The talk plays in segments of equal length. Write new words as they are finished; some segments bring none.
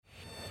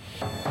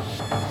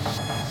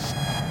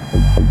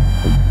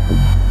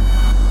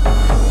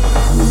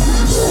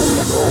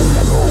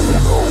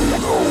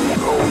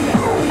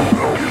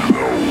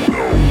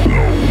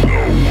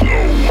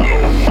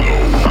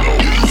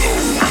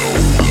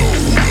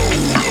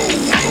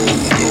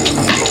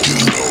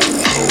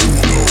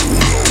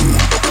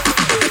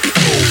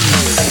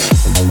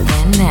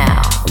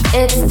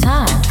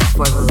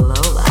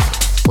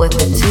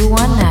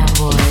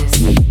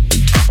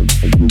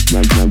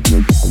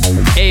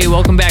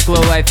back,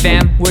 Lowlife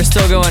fam. We're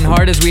still going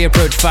hard as we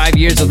approach 5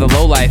 years of the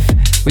Lowlife.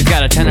 We've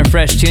got a ton of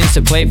fresh tunes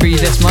to play for you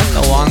this month,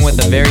 along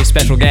with a very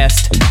special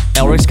guest.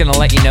 Elric's gonna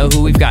let you know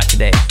who we've got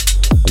today.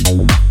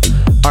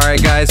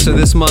 Alright guys, so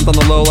this month on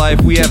the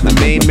Lowlife, we have the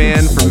main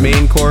man from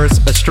Main Course,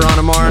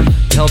 Astronomar,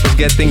 to help us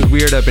get things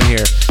weird up in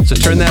here. So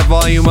turn that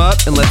volume up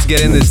and let's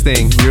get in this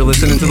thing. You're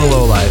listening to the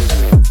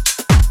Lowlife.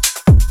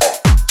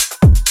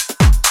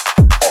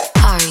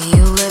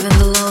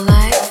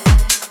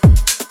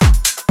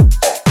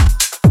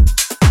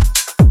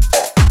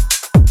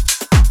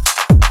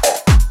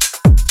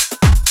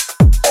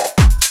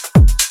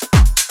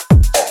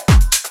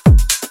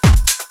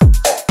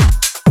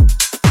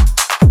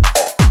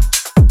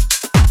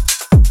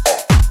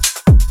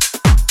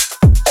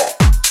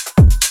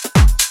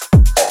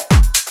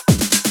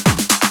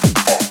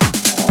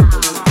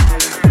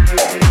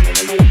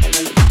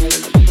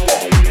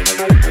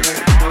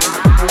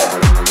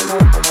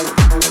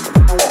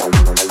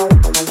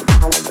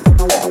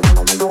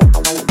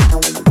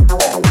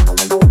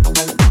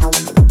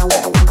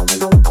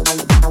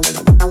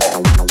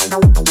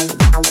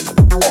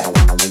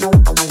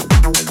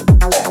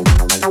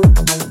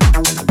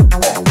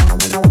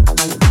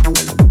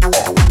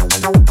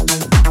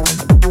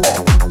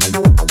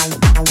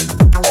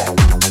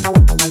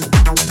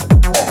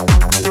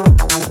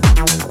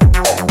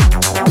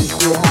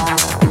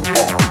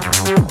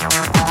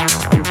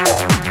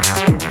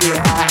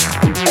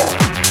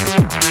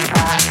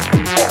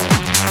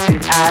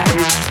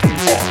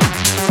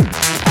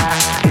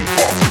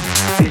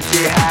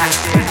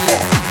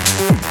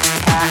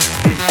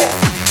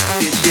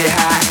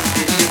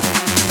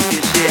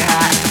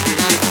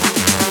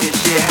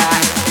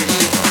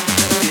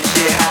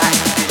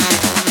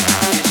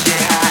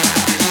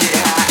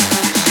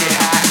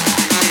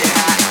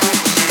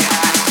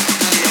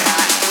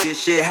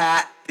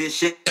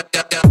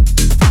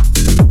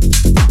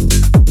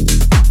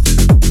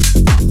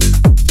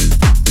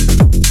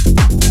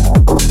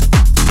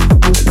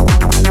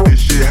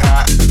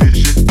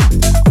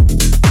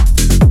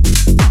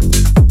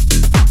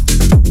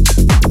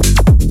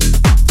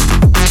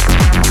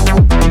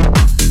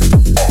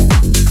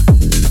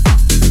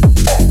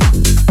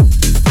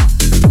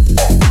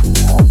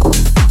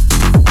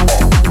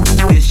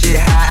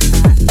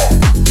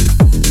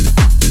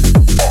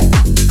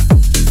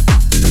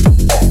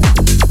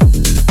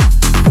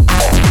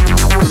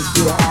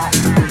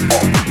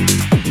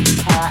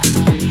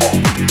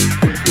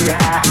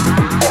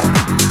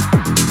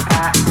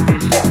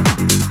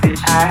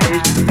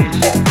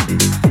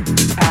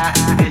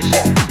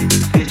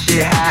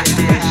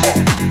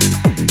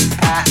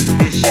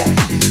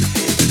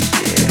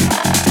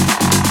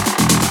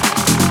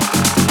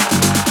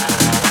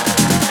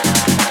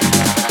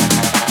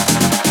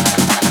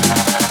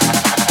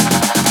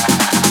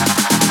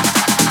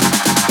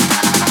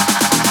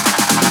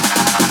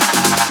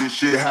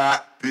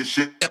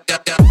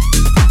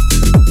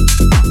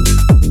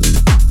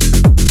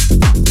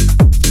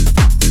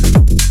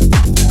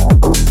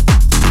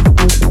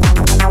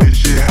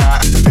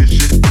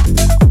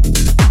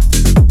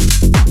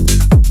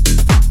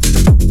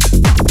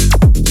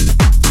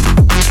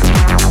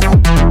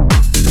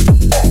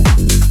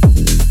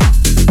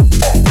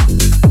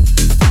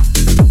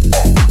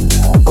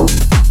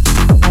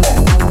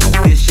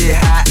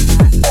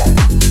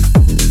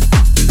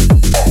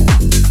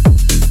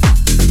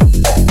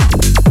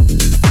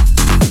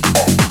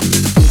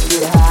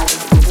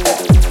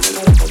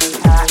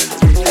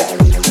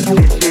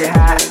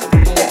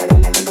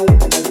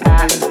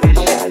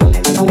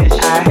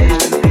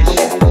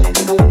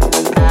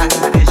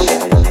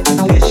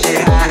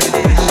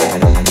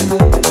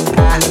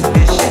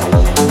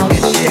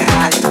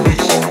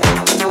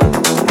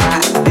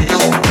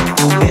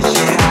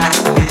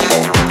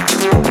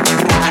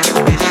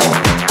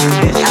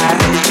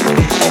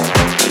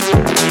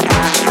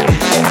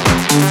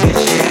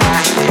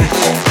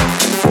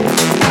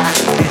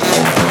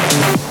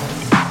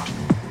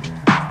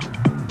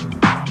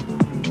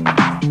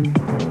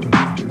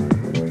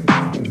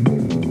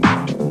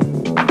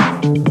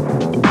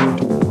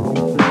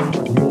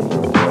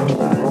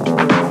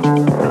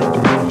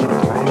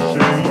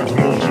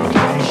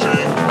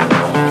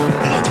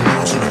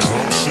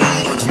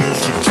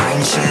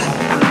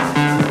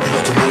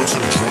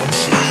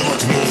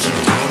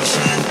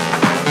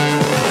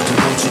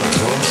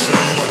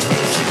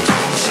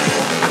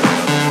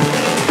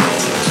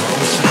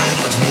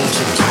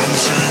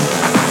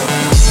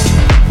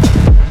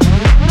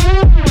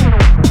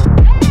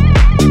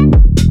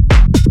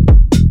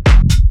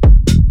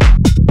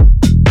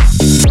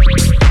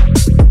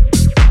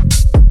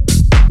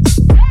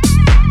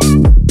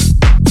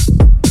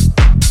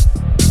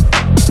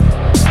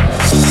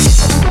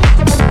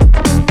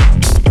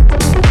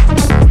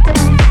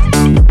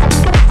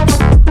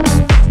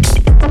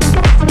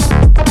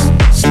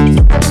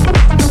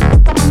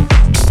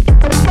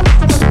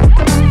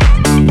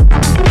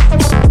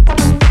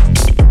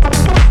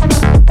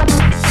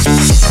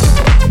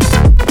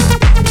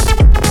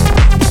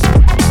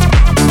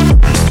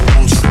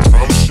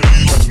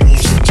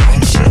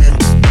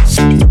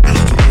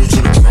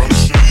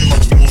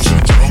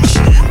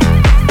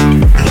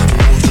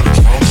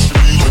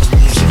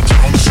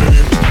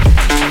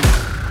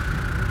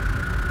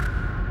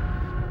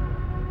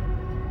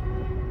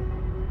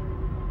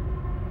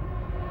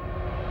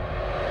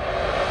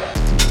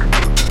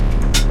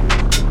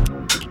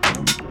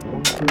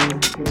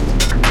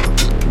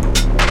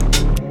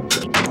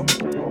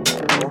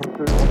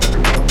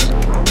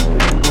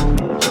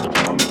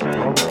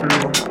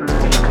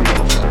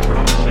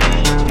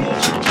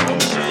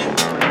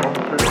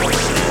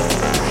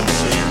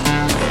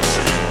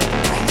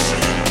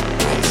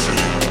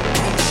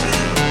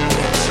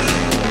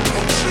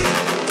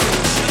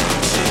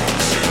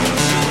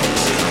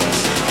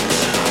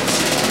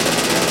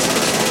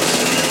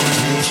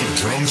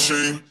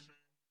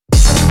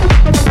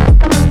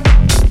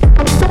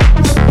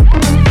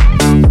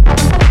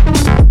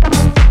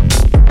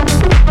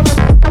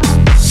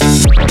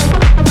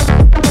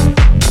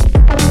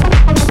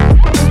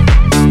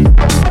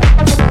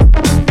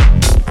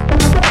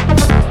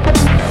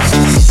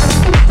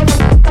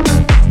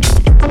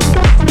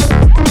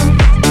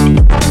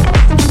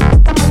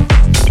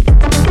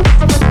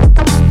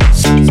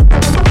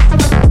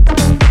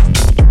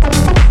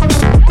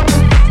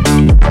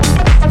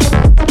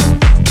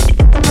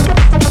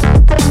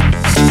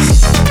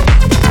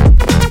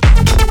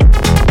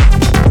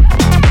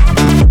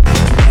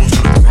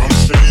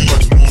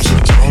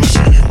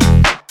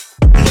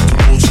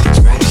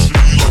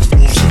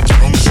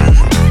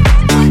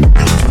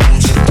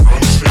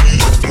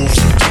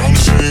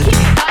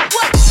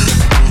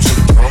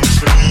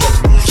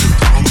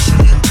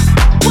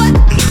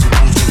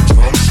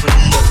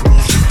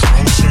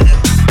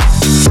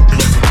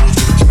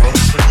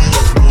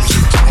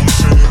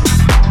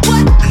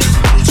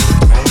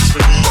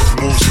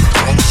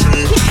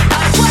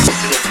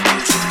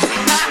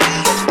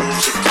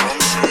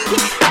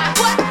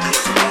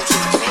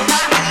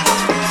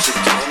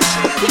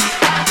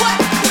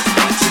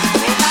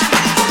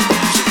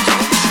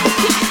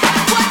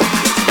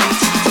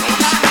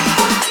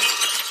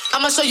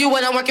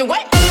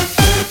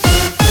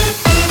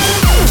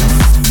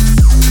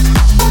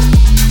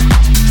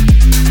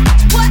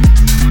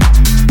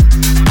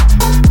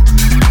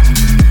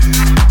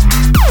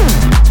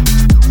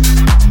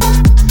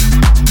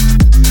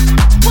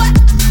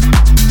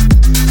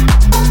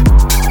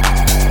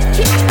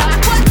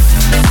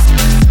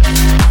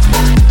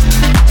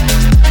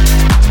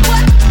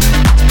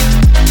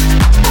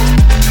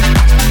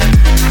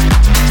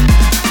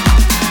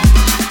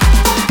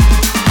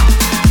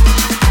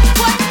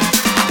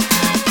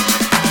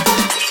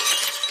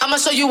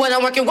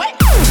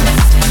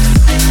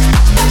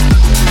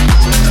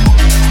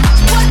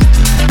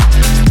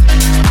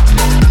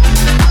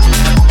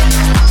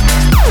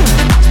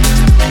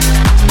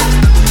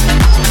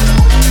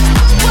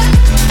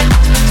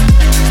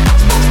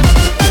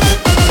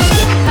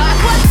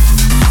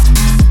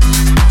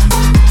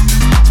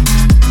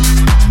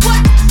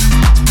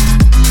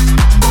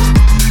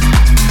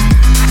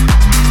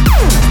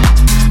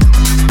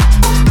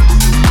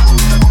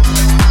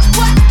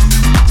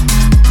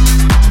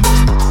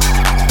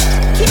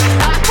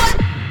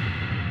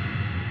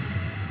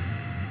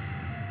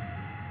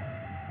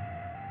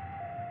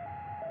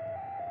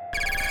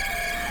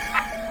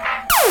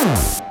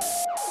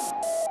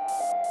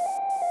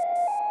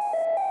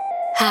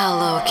 How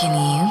low can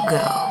you go?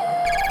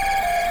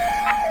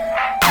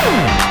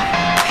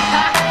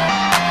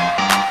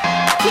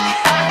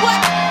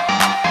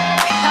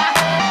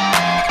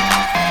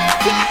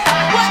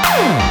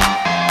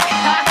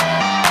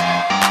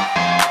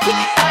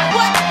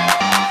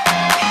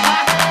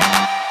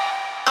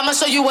 I'ma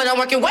show you what I'm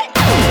working with.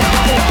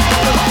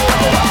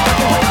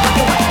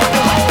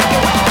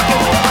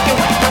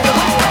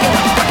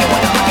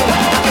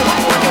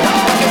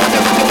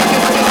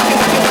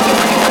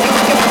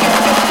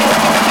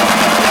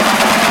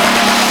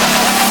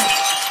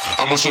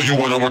 I'ma show you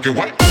what I'm working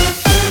with.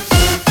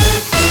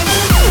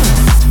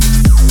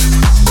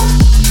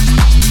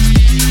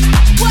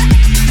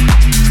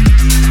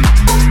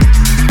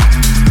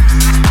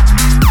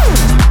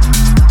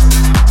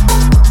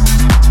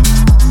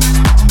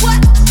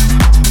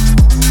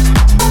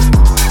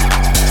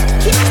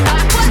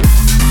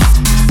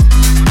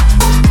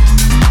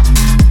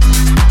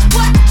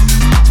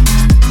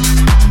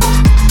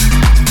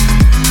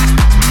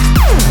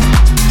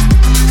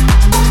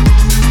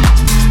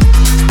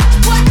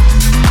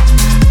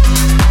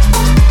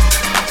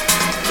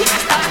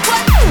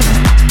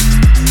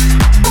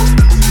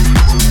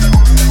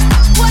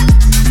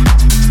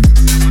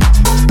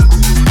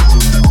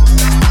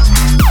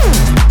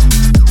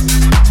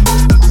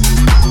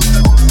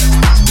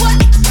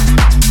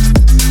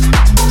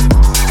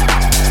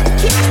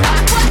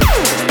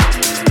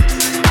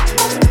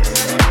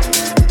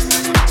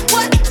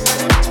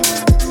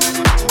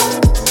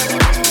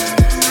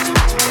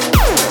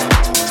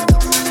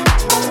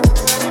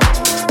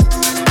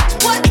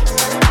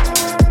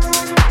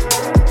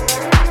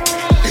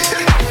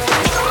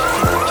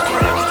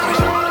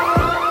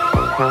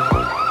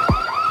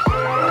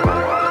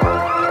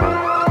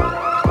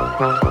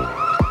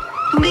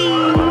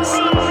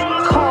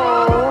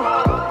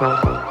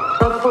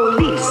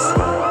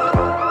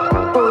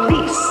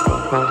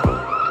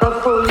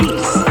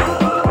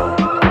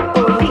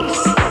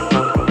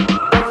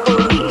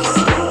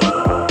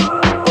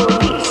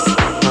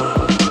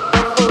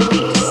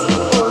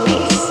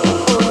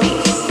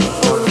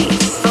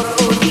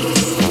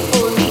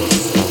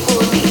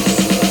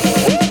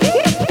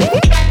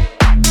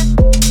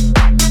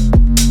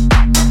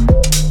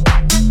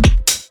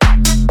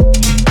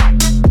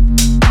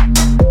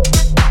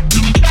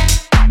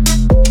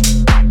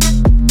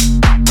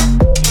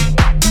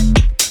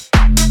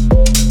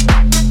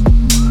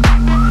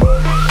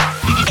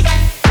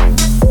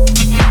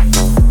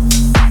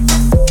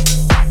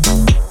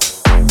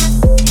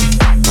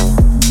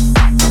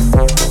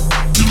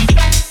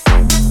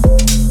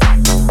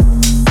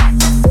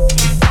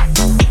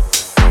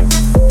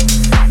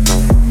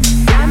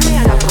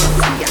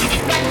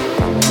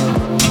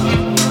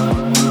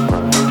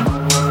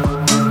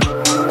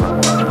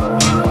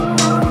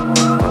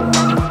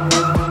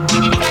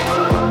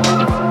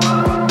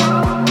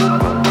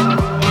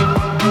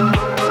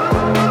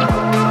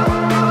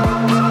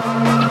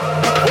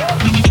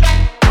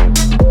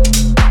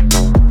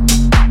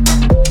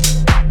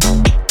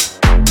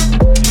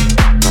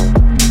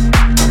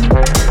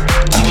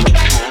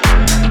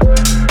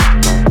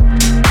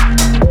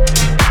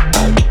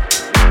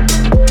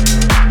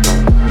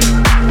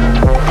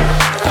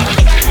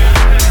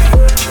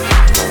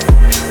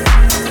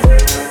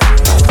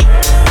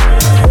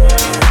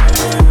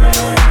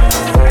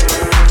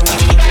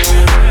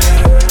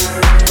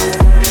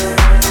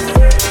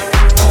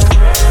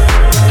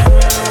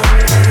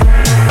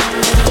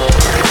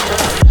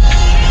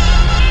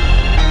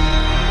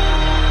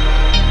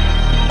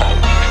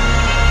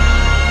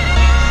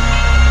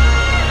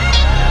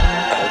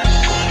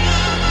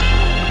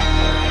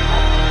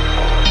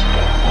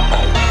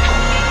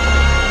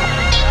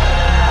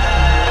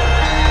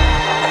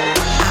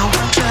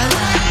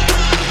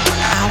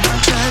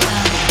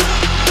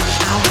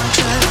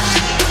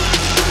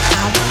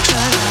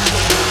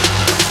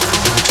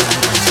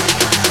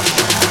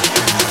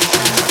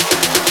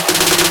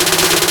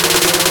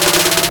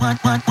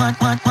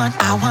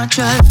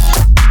 Let's go.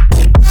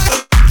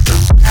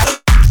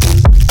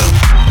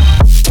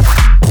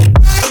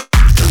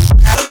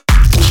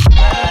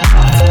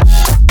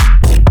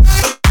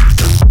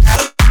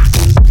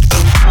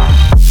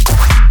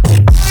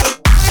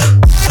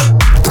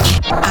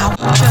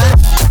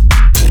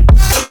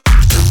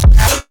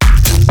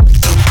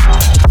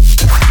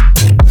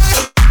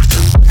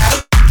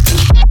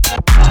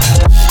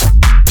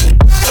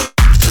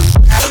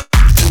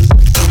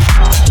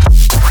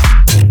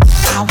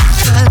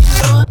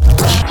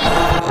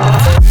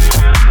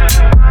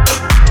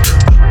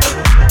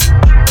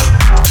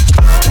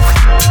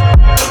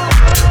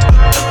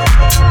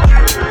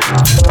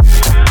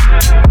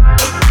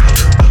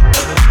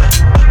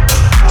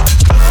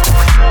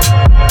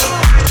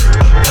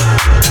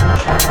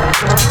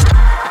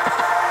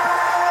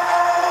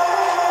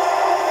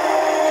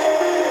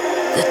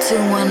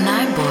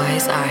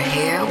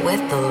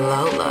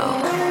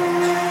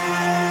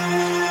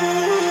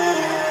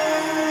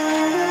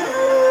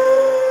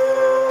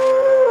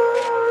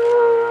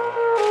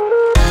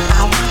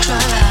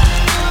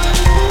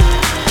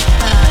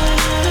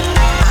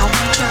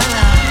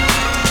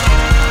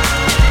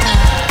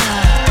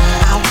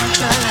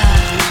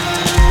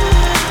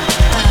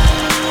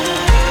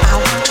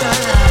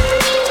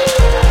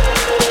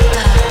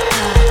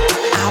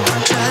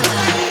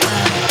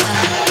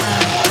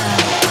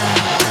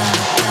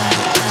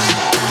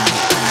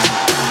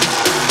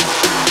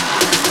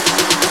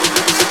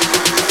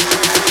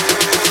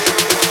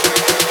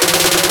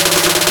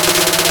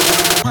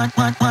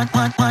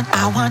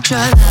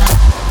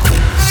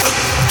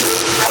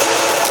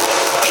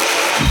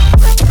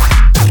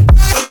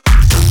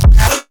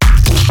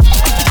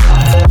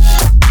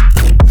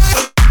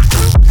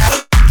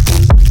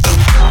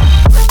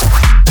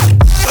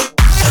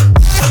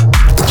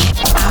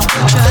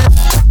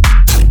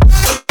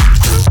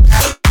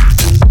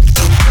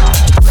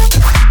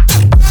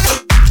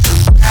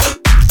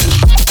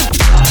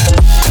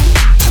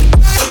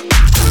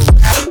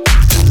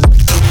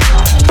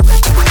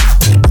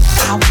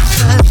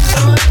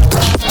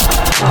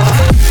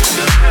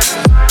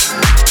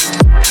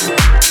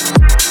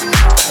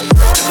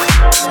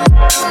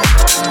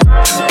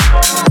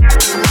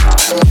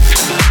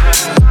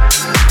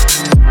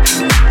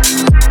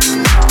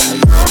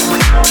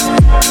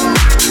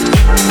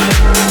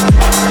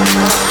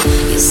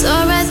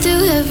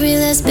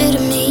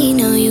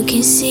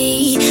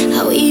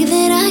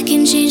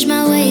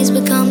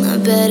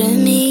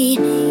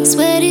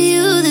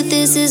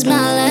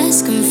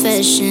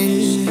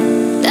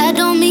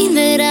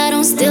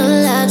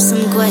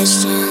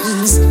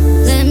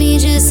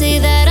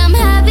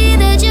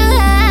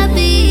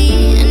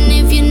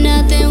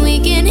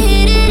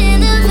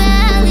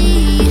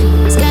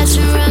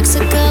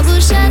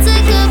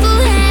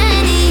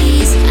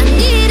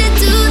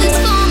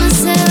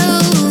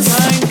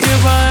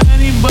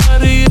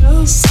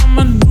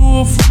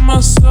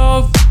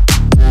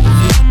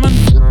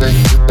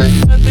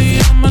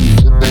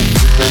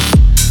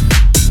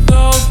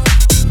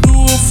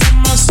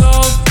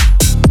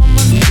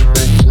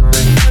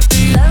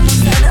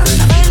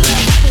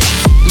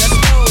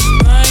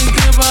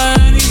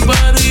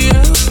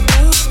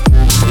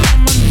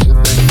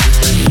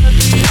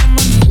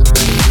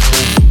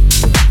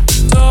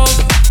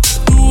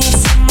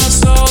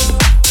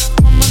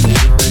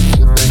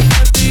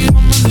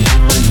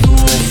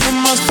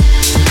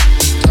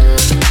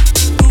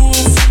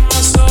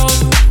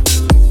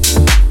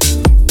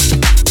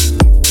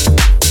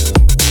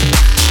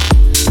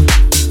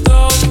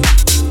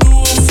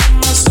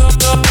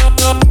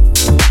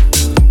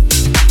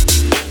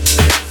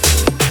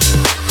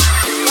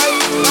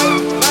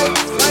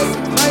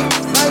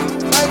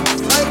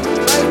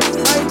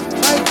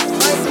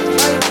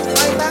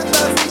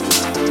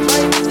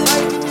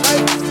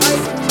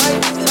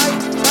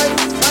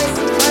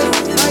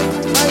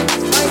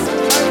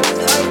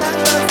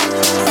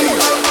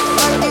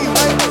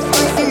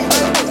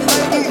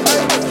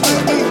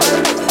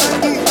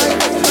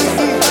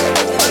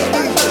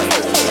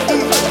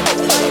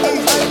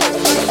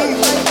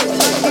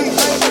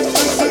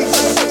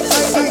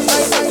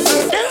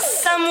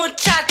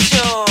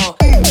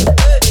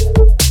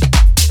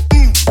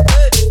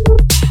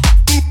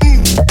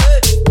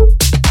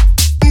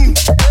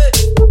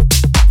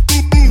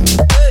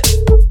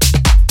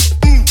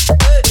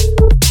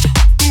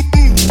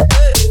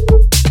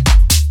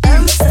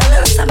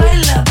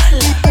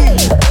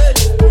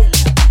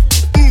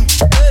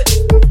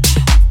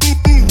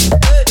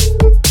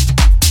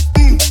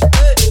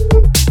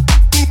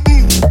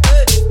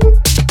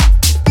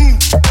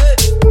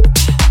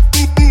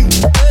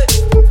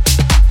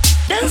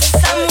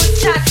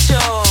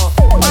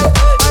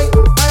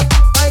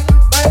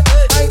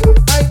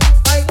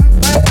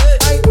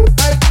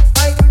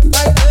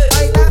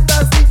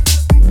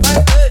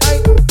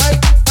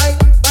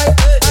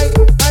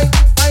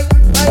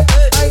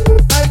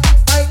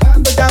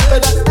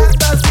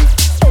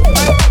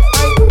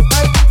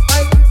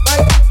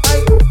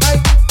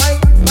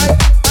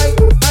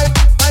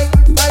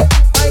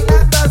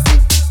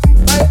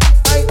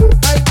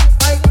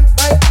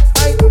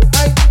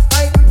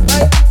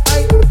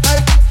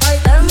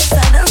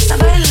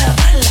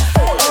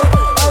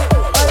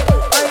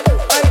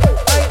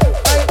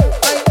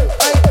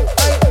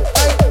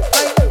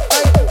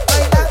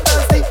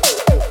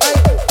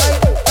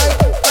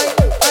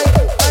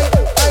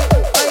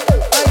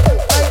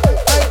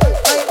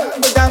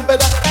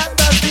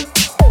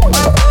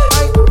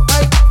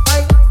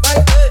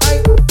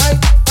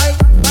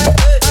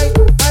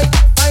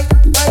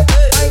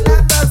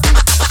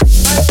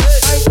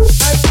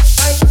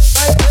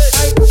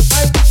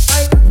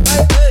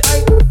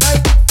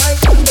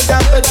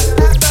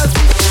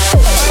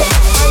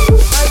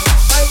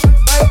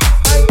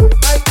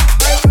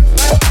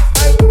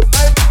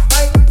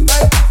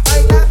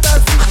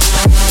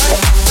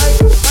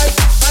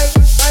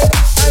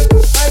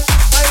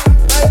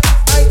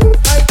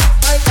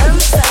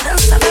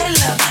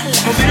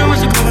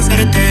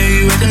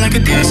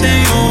 like a deer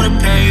saying you wanna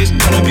pay. It's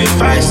gonna be a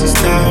feisty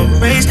style,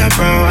 raise that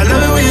brow. I love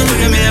it when you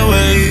look at me that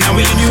way. Now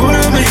we in your order,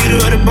 I'm a hater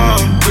at the bar.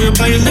 We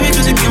apply your limit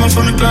cause it came off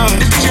from the glass.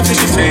 The DJ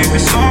plays your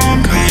favorite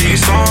song, Kanye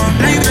song.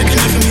 Now you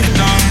beckoning for me to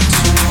dance.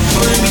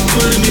 Pulling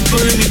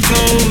me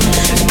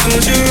close. Just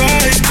close your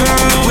eyes,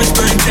 girl.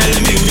 Whispering,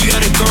 telling me we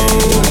gotta go.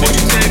 Won't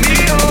you take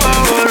me over? I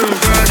wanna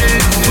ride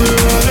it. We're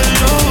all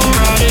alone,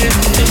 ride it.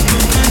 Just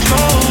lose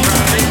control,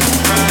 ride it,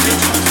 ride it.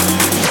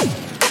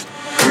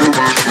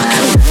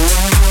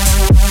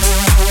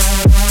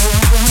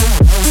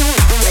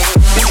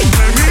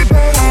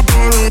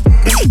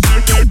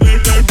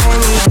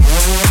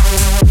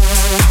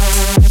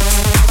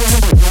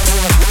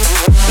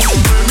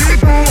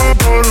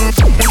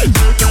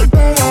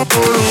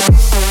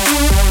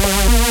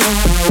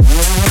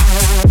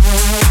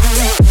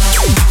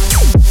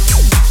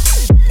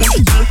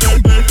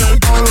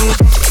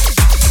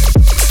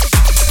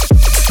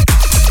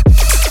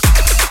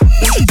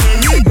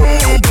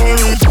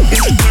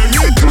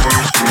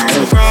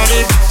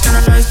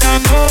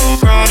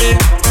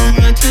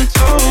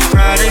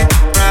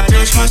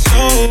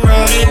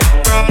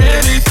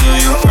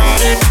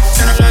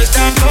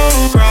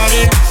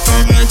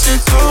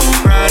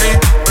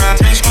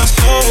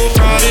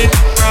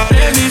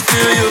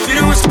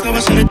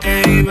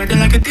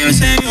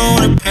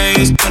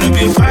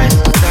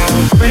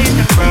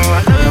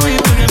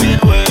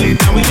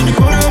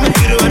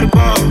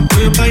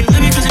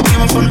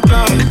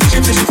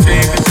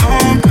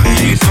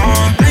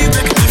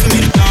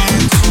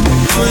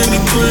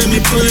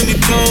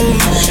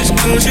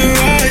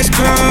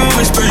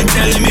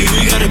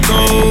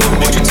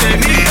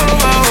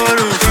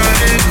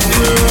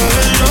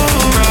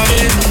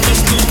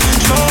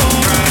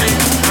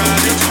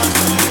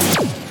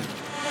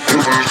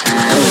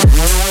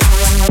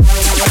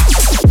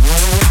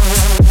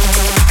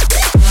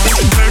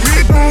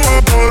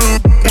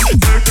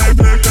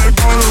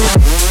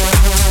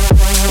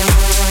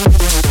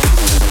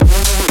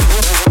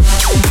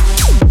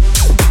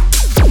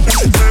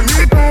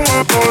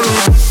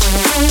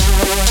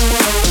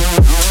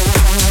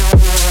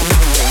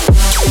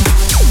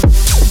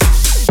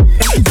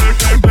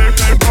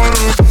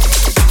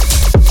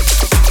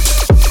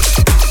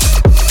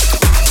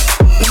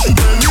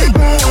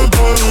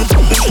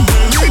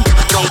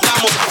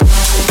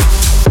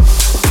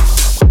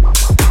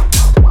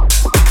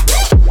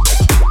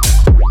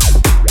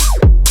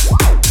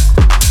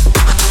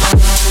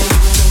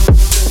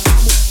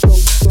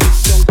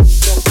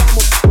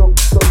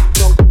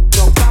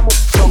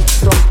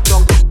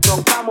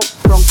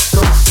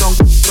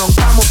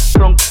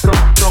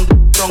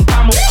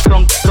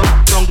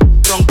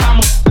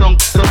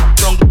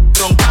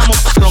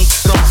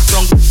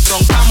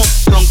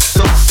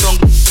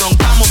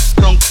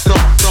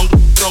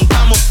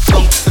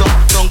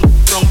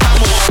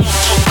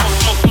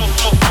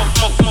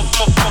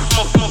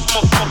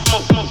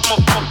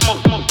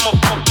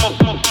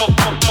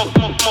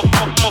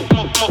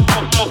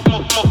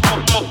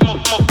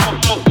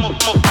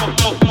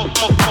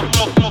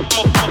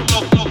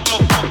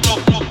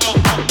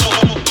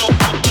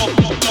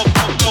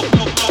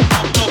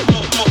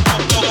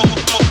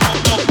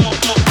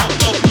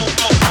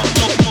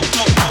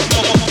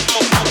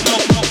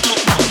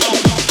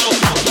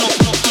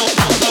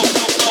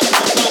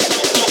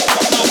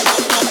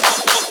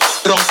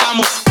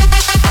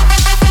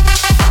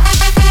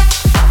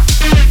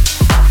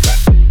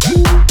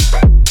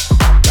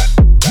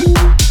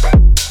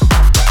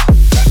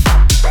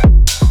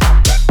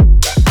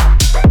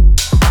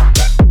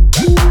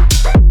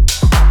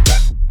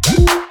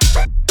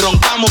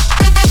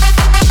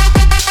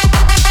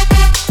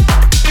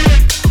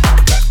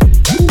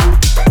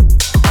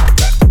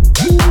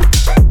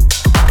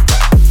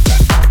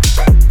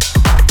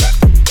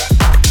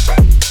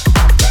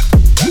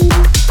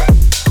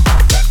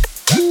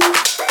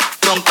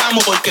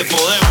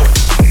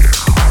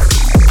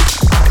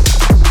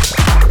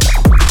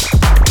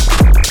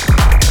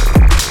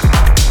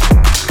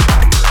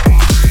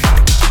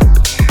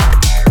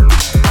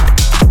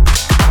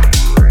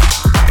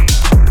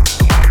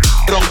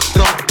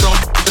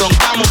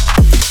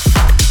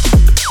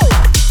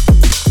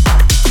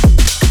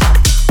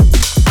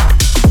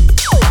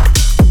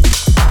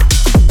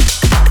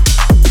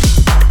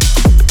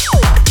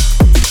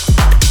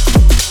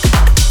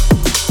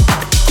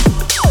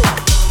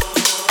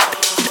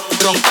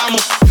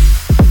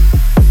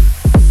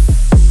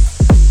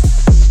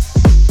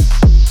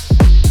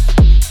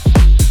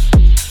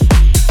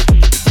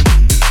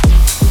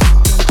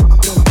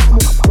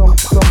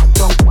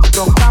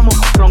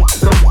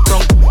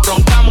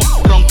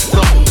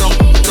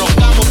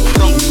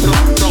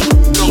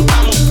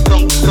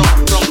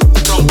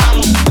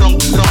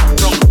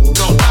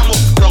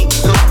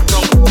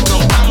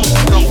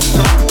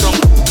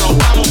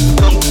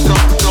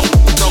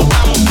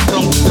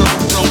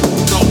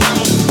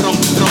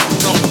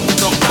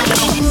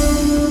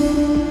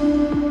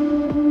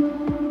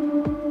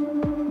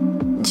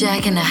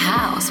 Jack in the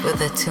house with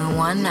the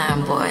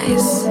 219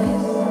 boys.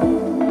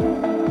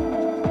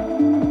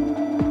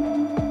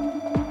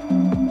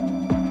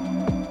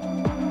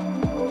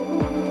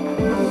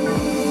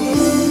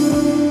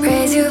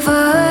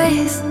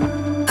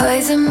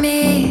 of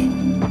me.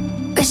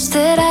 Wish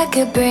that I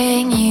could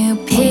bring you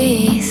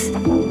peace.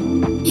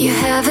 You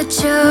have a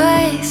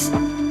choice,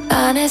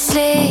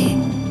 honestly.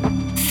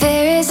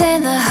 Fear is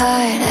in the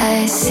heart,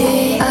 I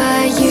see.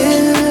 Are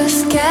you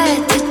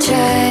scared to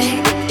try?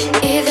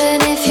 Even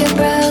if you're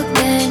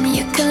broken,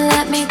 you can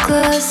let me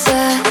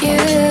closer. You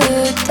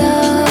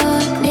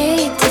don't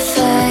need to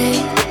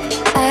fight.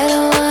 I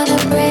don't wanna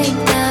break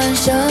down,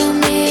 show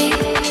me.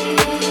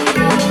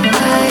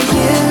 Are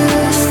you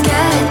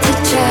scared to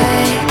try?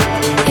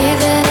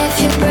 Even if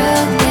you're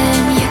broken,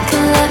 you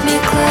can let me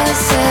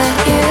closer.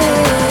 You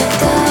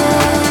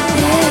don't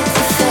need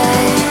to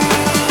fight.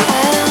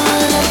 I don't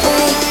wanna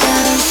break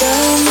down,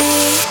 show me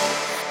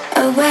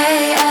a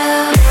way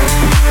out.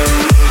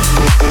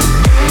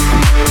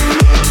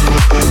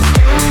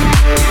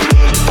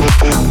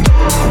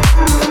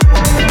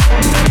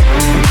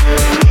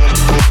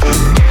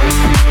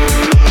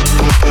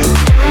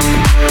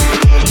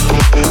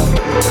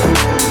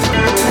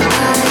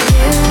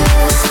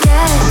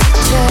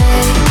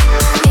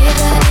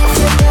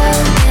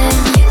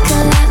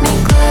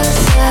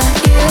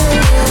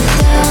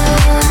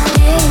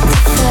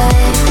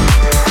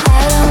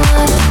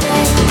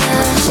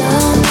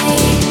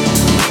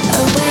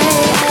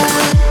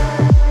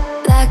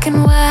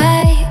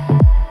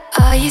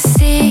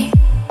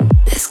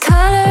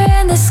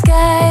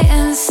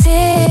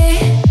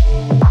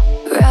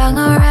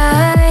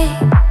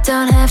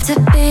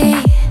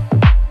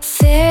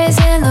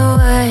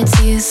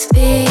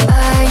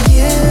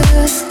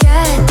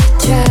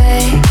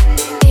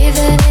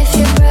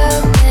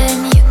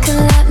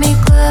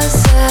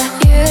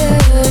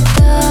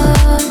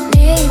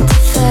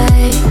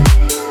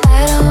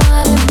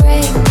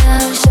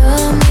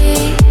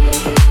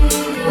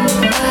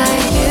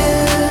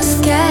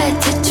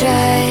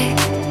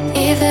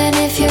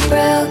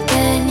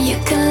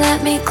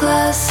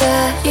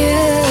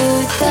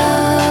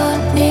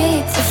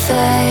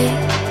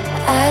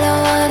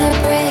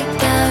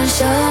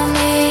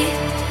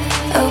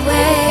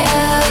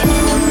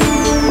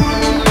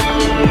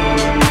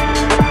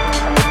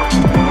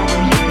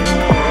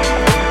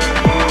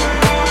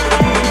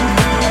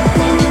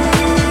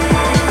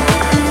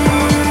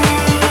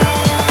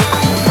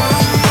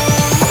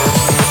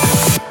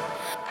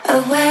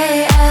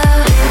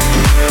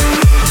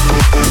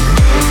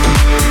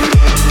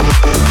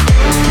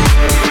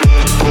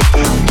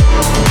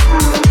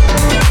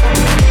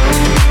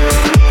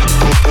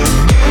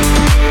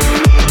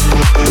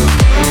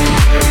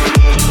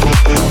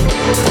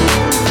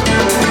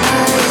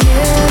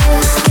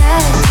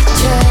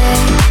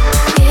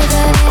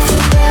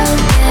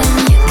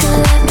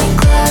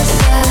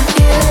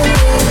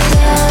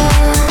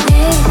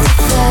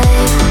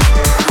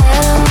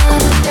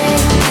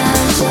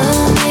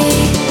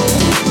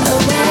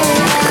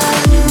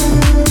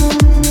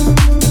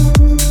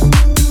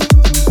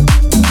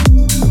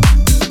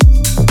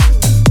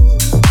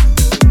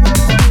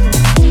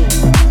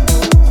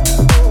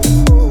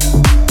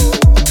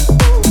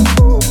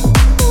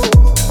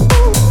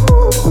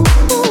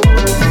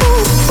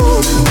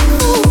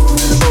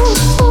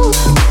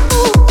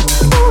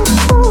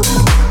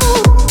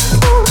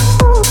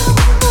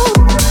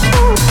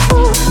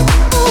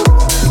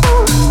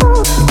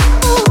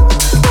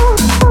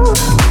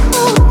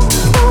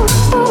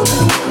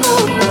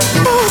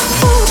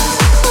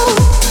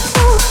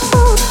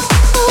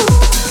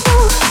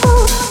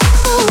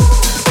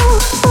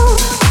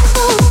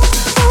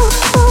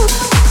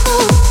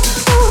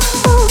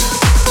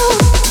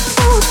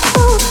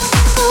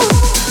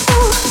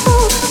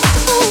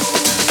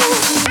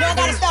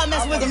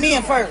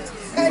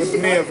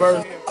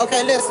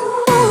 Okay, listen.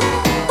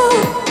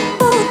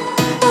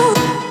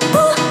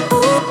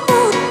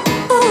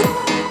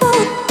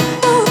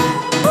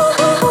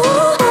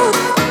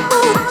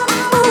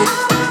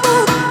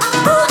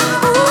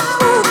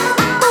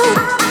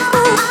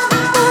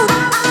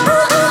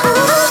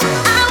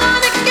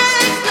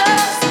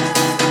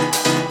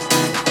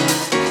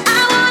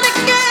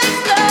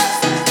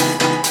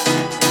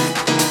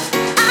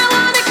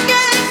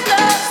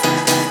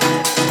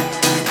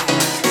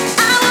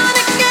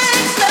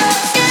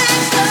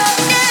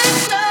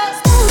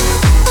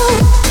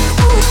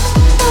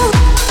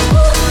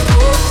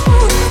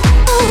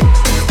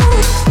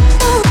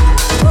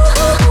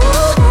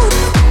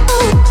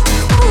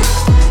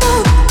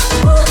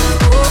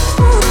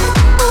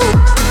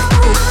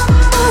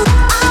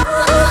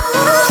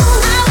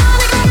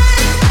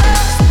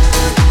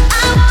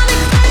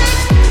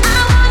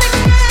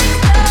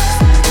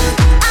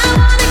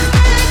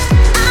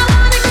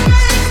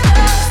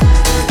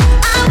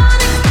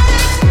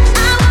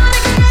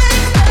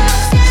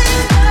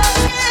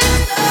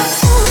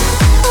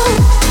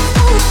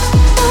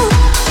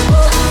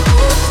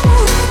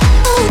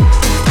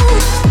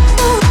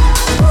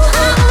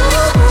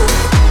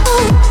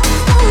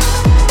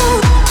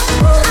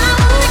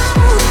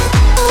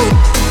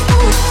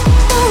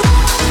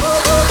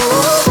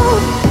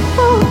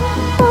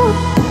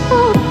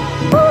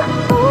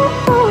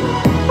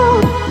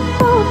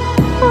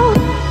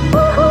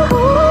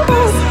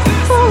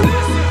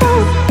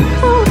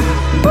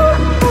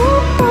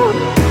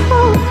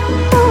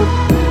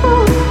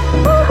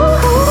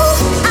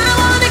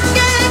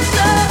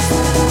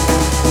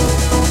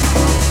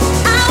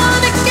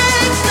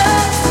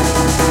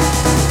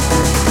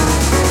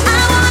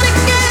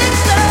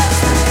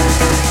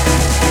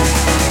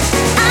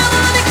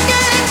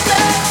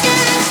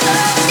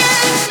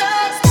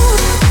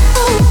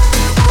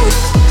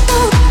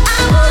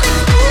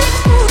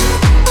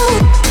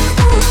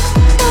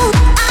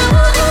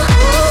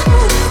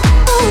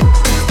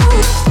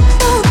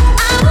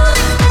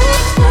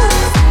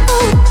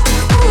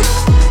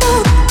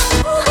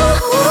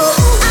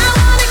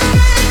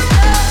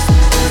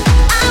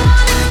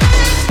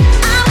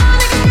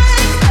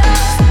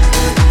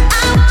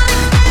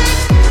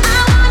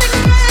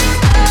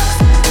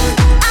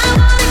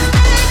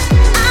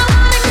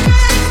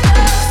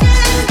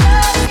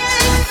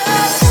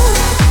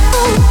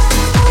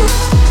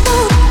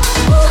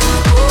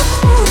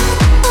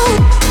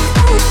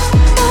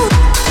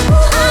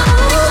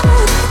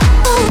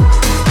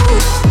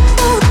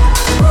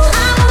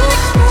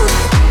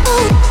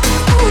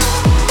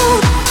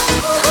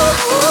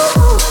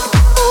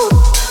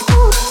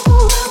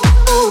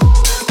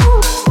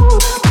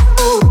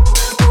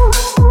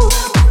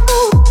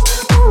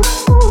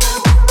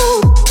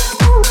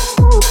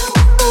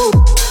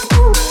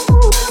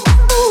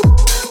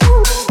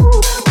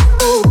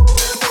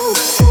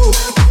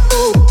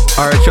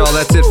 Alright, y'all,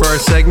 that's it for our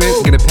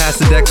segment. Gonna pass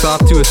the decks off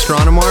to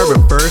Astronomar,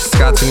 but first,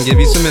 Scott's gonna give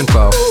you some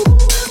info.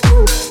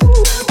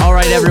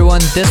 Alright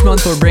everyone, this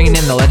month we're bringing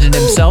in the legend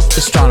himself,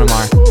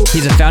 Astronomar.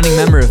 He's a founding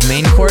member of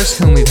Main Course,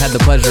 whom we've had the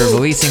pleasure of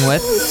releasing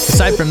with.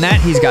 Aside from that,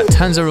 he's got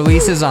tons of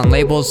releases on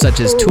labels such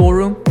as Tool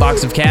Room,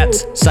 Box of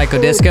Cats, Psycho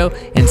Disco,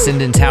 and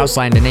Sinden's House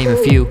Line, to name a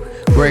few.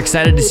 We're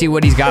excited to see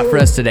what he's got for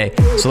us today,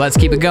 so let's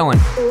keep it going.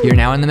 You're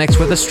now in the mix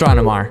with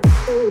Astronomar.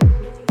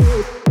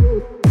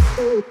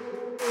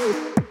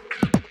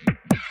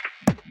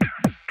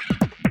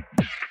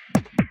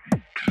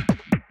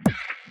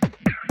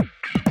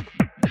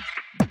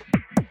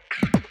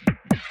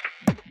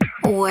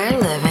 We're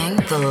living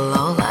the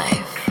low life.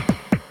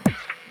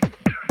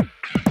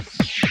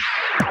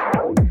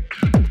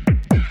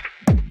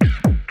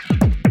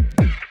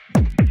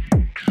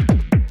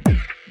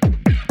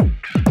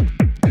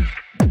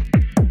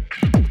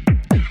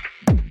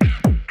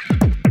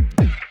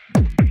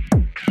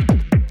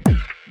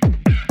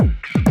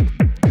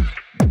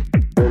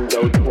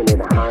 Windows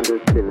tinted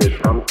Honda Civic,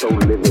 I'm so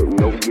livid.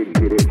 Know you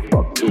did it.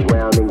 Fucked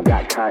around and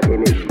got caught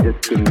in it.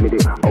 Just admit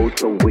it. Oh,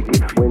 so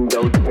wicked.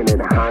 Windows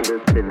tinted Honda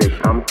Civic,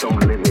 I'm so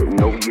livid.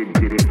 Know you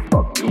did it.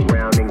 Fucked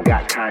around and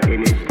got caught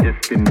in it.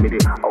 Just admit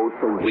it. Oh,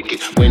 so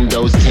wicked.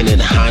 Windows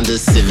tinted Honda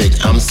Civic,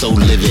 I'm so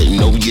livid.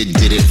 Know you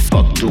did it.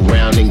 Fucked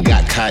around and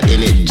got caught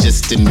in it.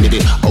 Just admit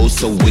it. Oh,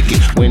 so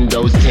wicked.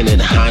 Windows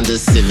tinted Honda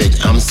Civic,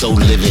 I'm so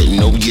livid.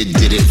 Know you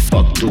did it.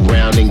 Fucked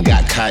around and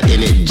got caught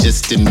in it.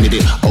 Just admit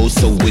it. Oh,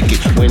 so wicked.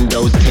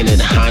 Windows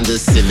tinted Honda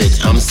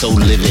Civic, I'm so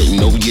livid.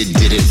 Know you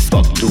did it.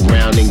 Fucked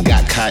around and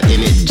got caught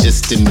in it.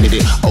 Just admit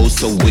it. Oh,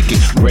 so wicked.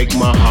 Break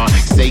my heart.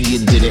 Say you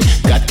did it.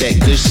 Got that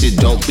good shit.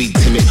 Don't be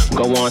timid.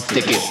 Go on,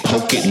 stick it.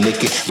 Poke it,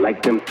 lick it.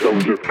 Like them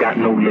soldiers. Got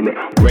no limit.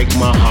 Break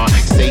my heart.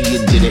 Say you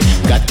did it.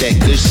 Got that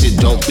good shit.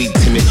 Don't be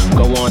timid.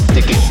 Go on,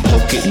 stick it.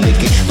 Poke it, lick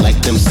it.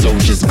 Like them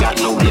soldiers. Got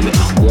no limit.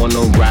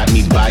 Wanna ride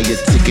me? Buy a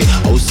ticket.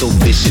 Oh, so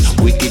vicious.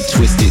 Wicked,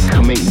 twisted.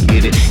 Come and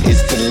get it.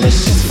 It's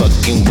delicious.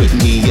 Fucking with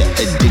me, your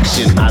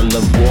addiction. I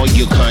love all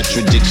your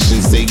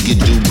contradictions. Say you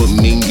do, but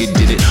mean you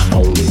did it.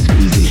 Always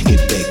squeeze it.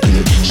 Get back in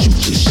it. Shoot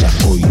your shot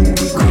or you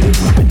regret it.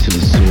 Rub it till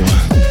it's sore.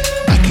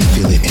 I can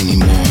feel it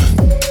anymore.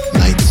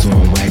 Lights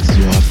on, wax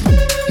off.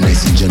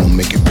 Nice and gentle,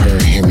 make it purr.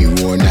 Hear me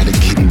roar. Now the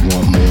kitty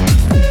want more.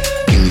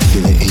 Can you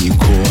feel it in your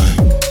core?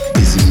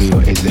 Is it me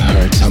or is it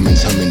her? Tummin',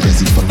 does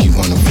he fuck you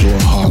on the floor?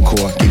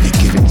 Hardcore, give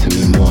it to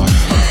me more.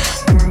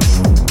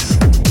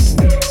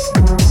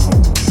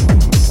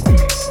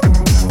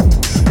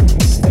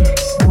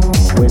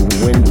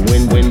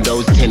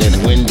 Windows tinted,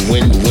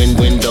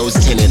 windows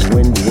tinted,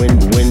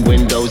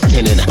 windows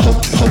tinted,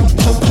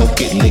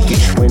 poke it, lick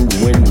it,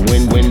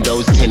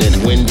 windows tinted,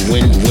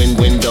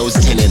 windows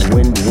tinted,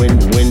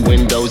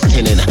 windows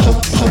tinted,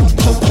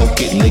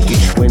 poke it, lick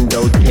it,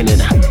 windows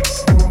tinted,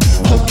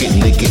 poke it,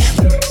 lick it,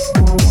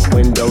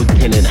 windows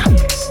tinted,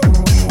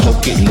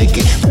 poke it, lick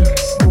it,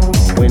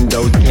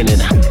 windows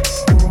tinted,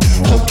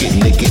 poke it,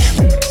 lick it.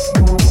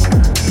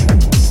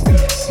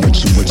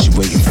 What you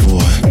waiting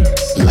for?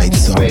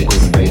 Lights on, go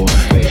to war.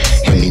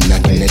 Hear me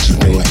knocking at your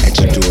door,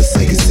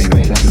 say it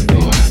at the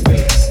door.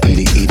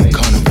 Eat a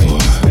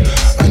carnivore.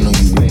 I know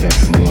you be back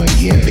for more,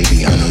 yeah,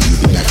 baby, I know you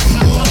be back for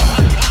more.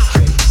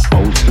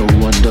 Oh, so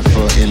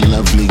wonderful and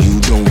lovely, you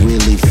don't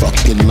really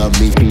fucking love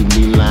me. Feed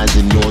me lies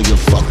and all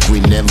your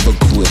fuckery, never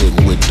quit it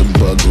with the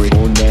buggery.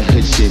 On that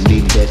hood shit,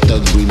 need that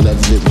thuggery,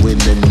 loves it when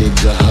a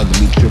nigga hug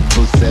me.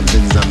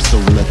 777s, I'm so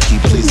lucky,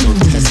 please don't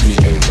test me.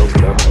 Ain't no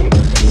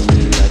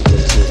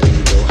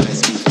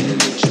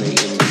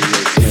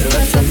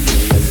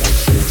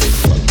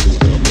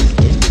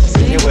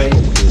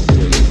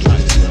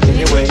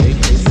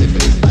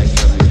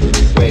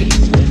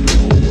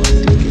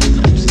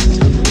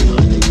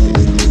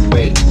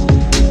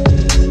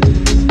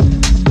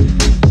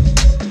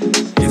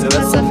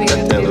nothing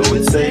like that to me.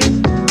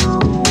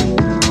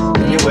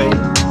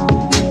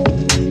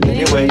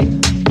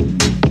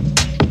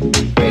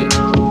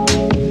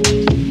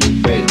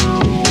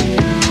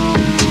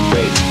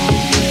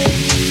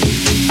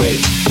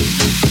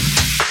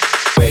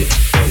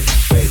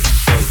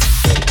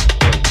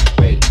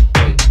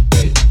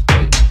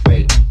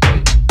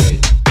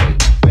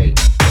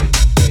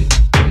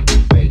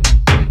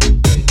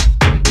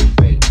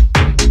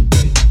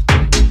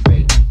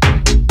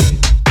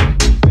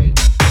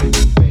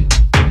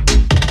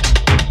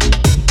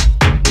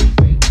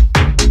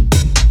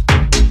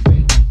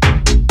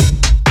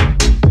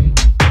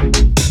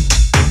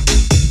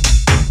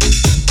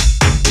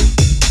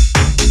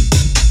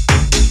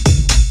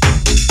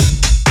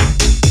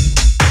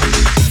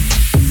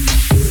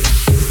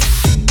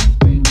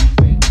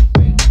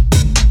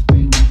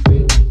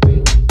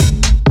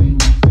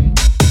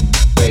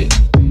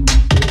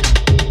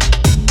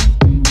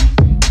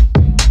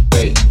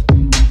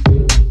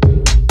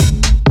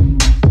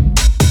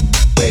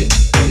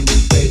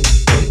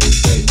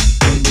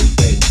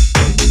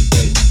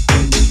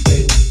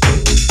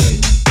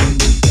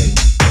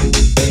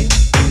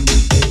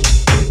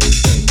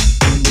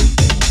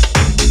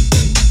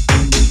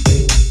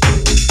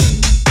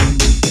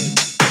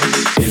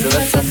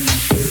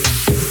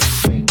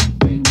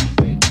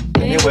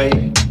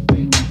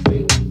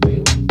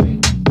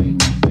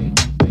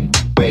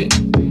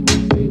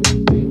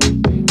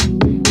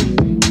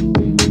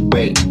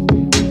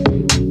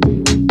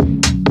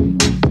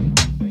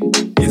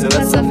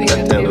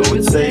 that Taylor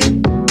would say.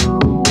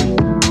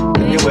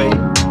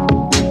 Anyway.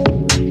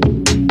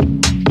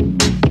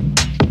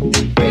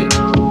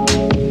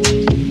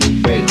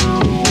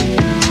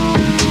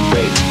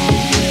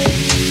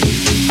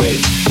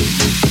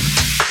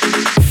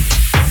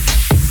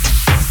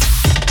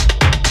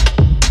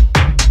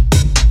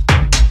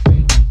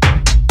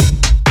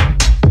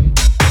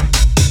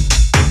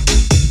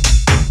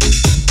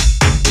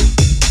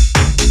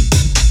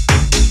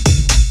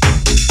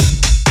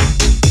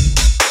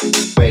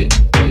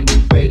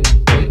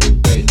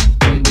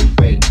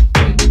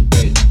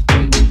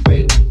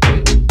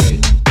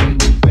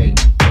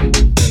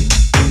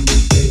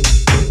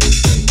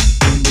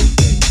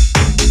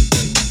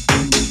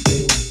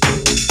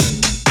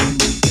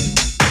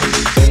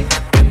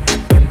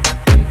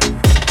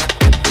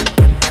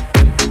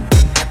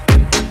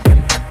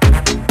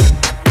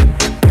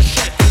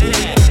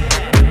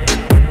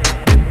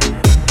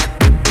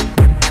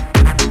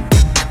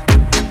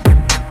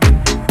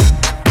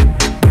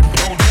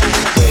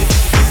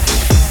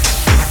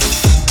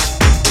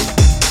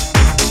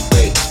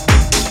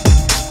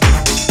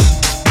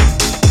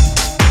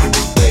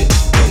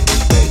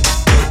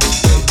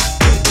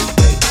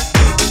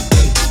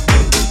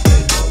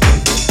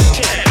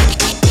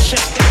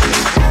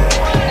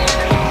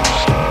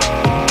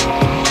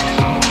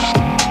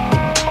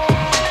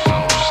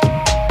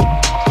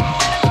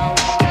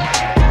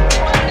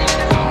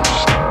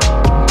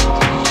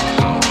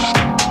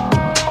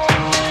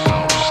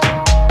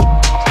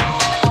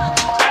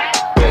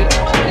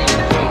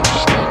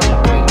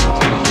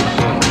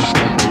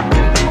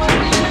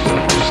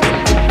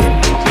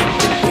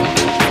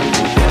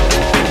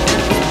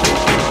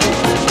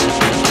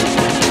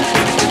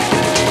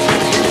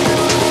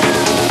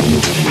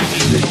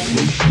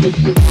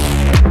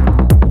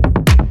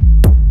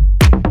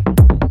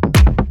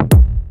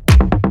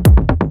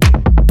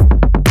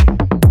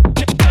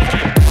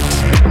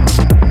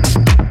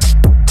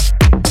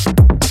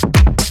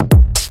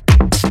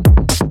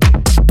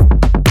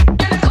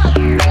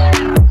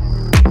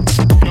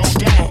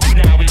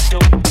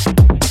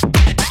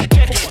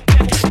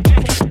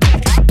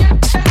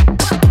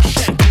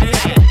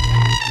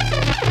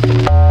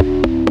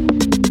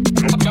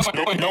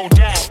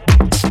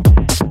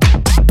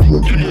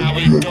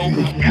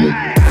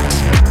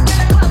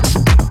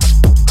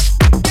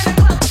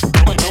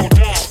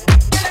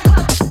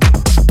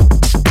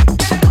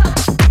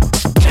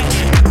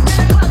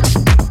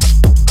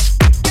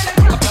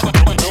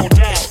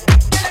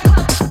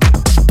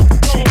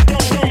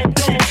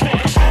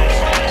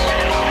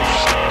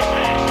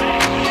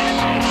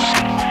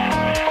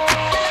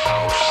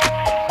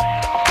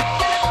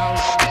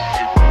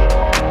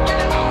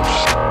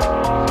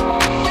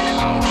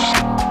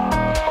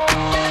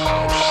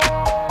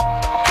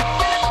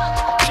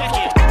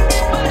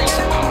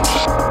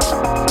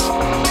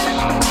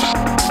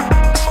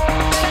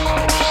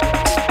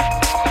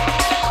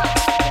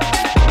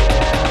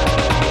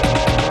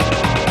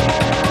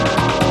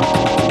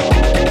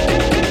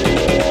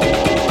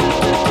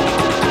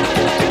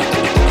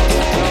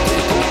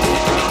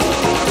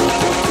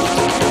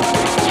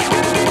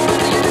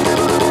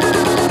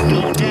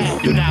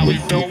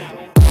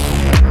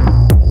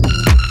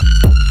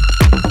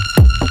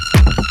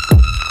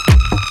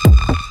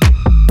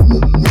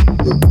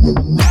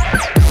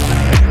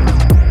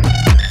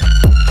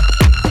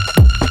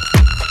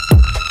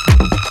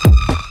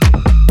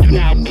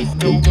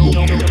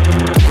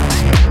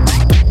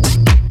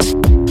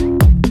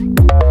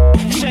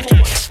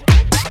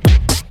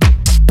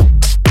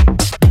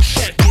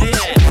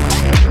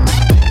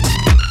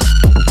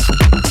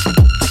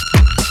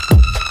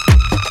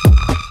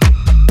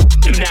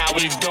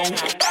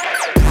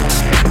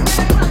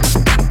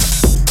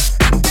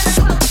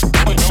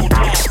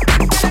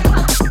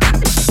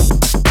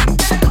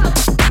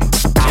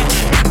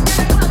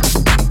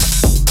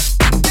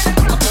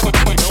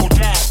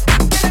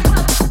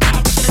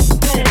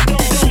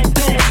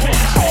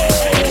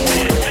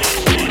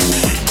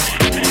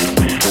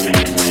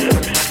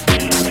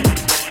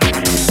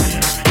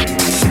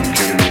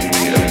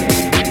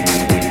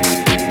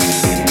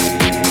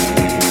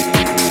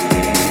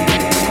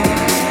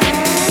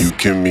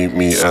 can meet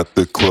me at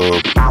the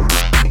club.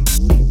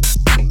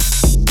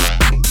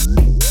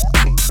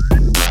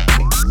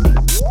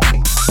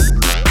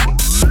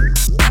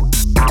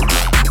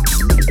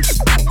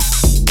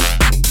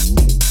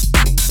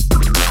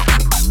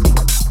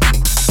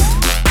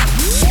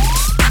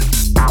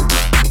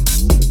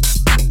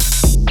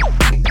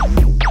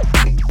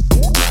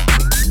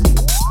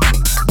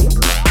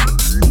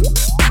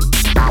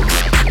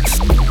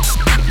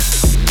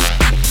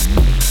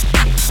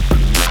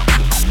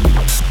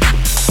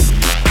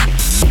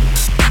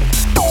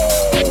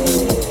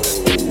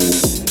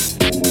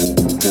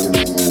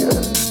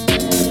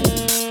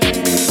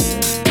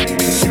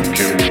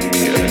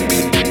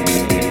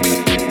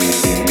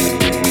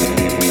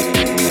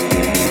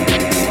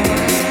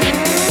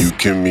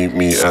 Can meet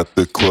me at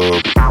the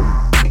club.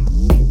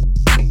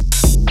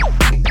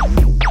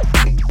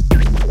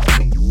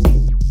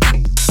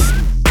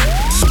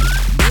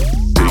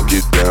 Take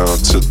it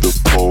to the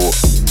pole.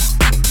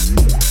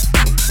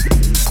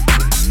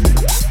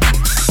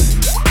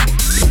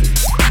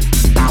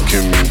 You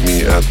can meet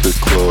me at the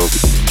club.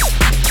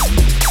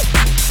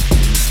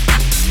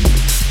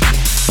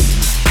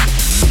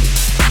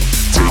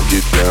 Take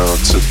it down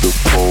to the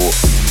pole.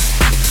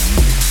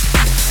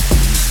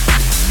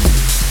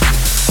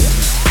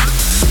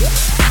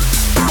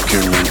 You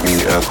can meet me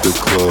at the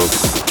club.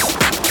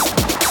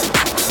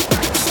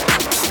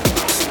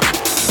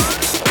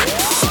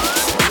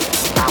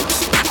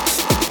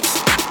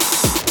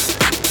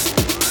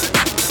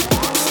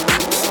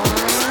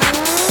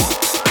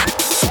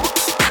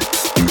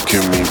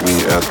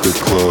 At the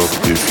club,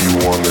 if you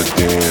wanna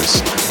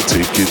dance,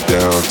 take it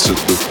down to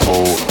the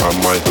pole. I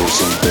might throw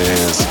some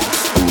bands.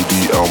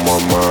 Booty on my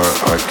mind,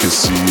 I can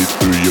see it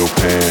through your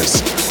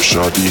pants.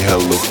 Shawty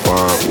hella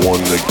fine,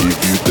 wanna give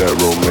you that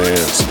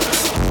romance.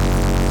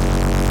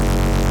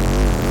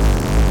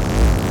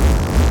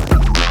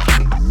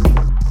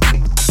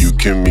 You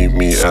can meet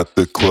me at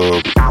the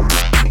club.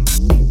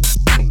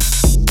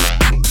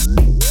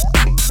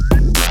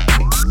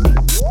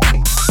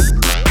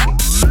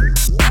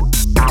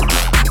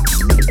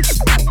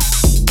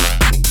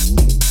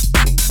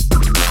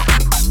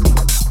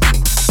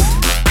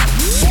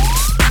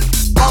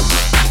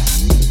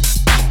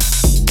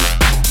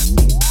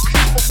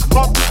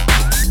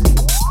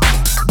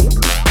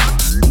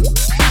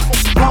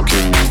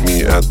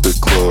 At the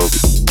club.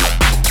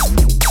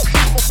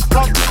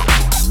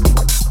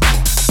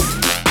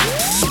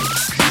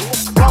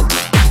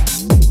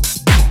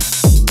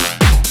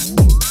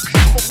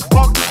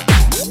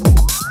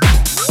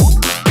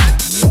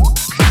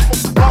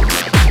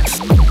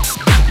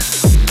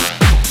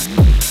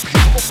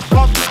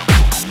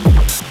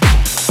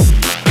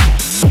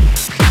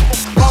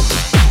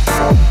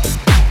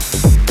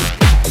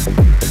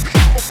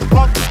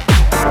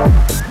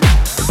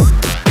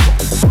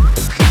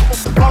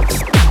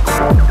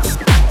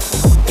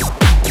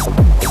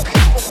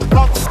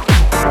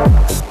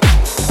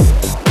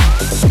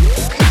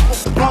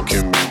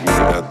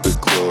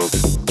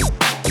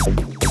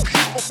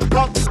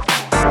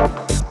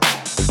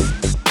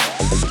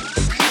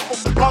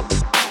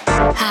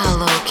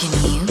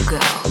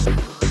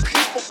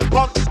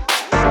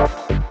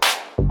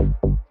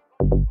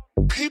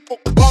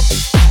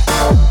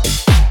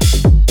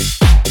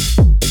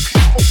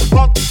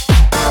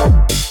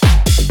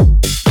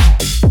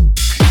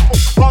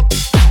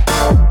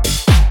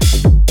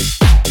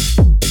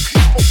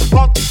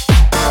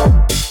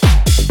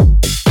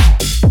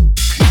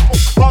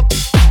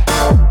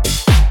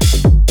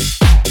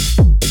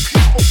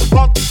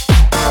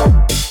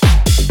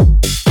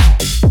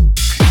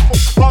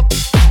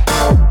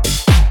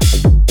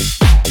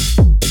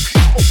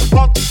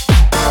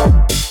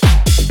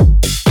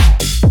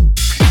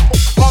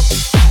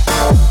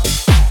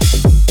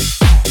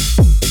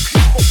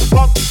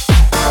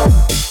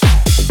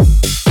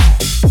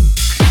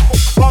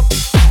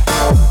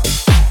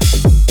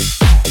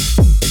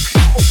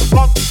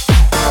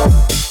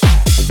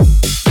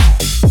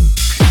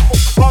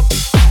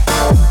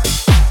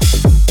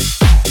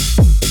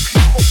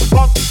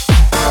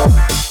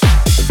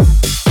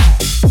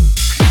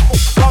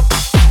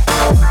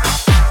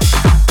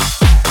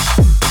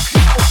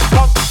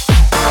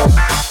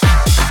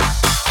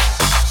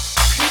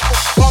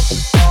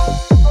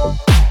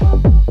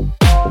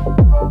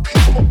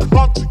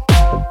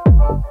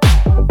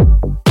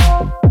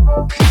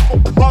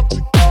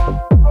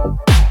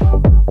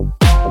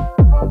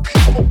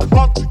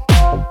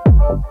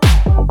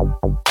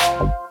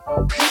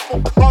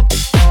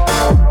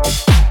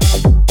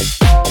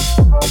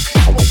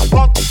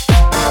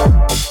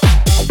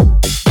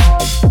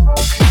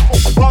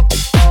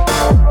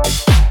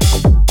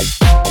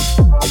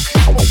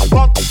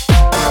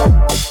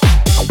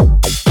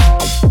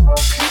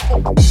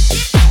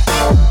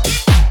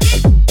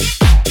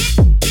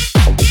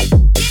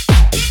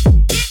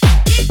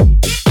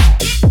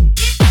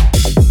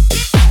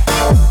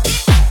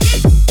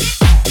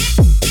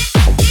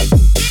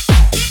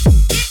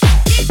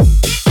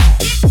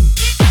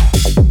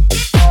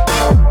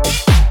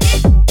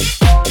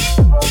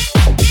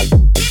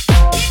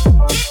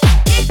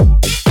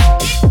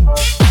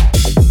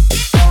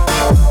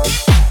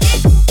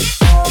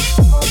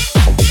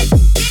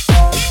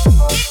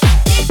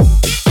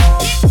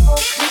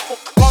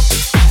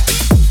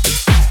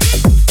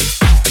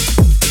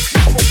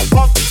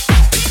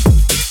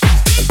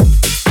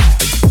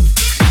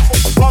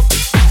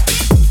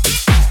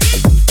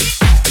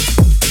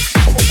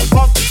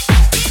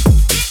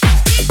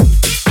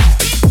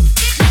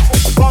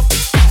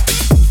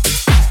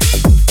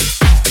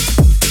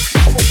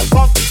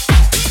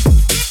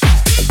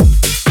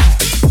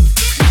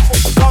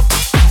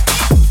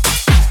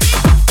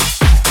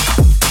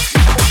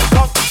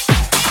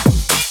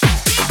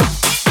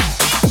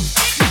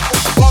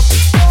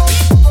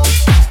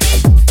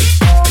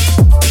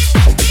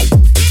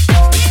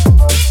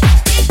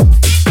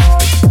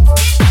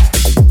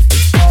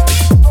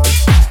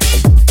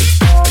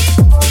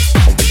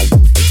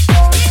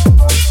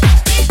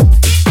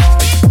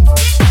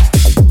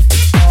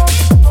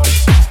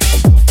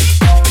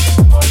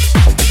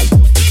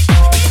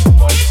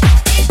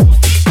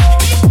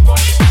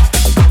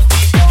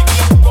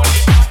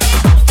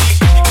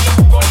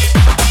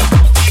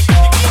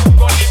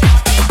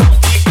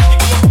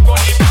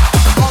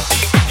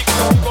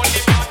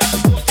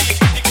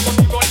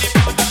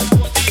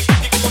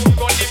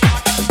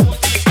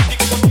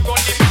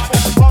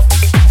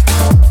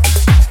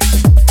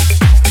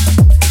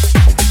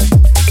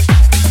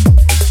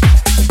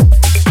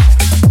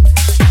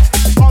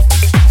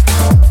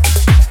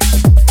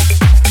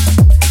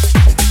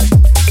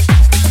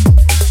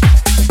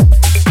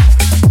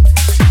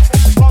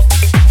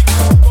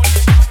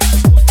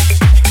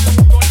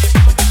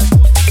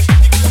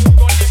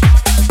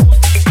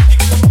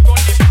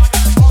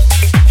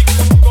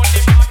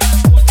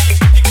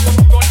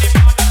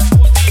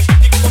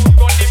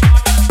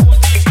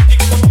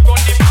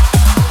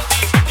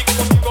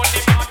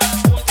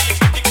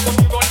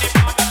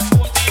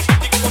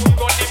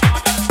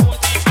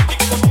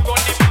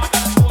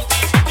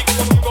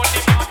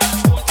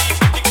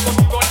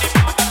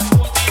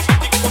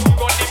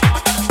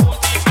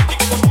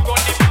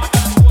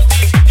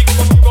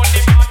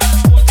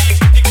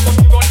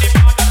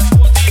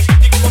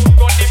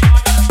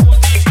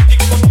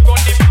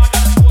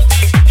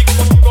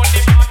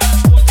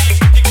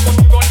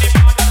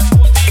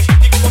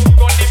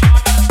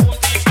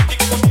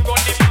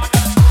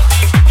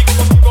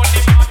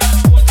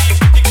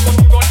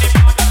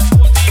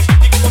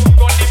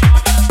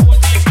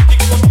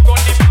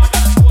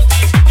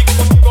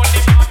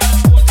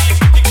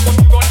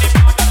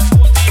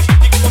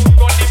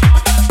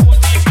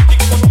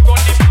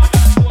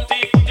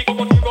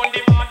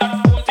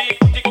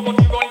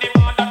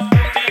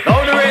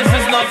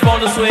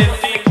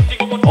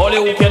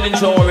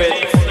 ensure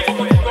it.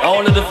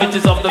 Only the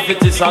fittest of the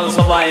fittest can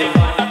survive.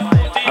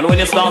 And when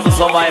you start to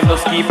survive,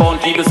 just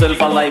keep yourself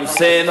alive.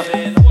 Saying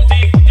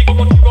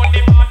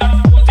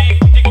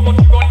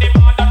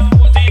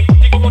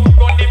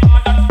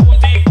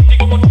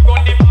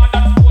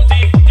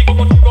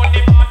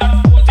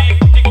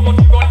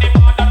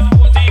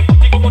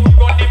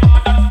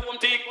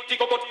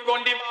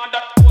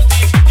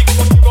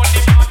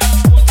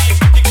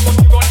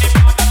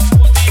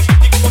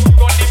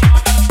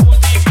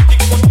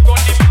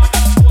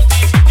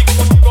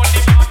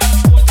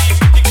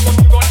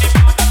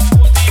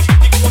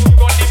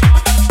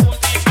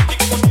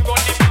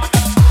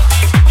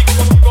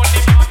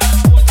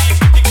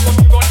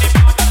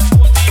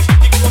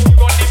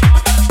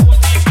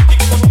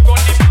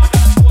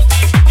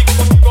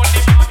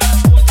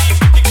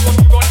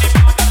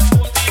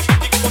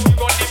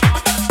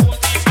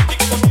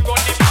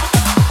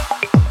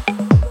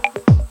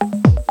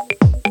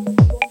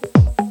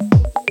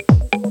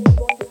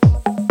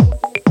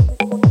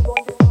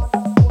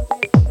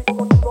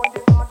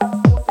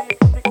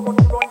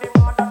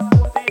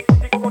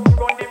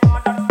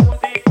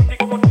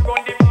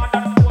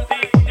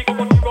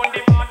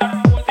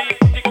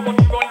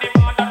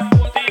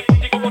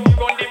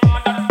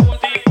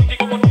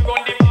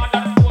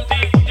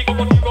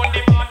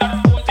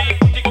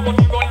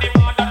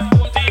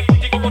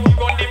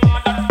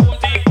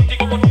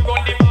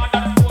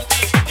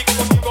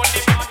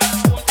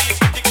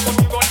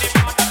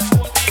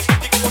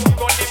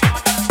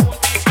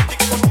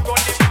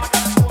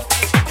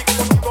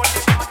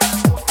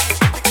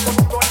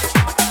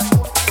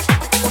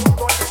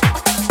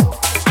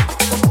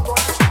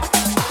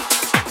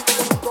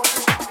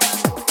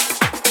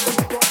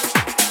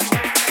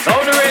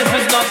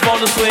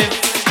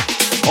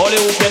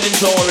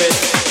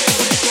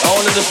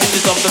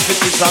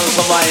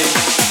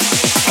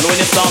And when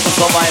you start to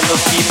survive,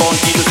 just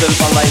keep yourself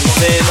alive.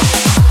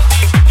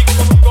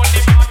 Saying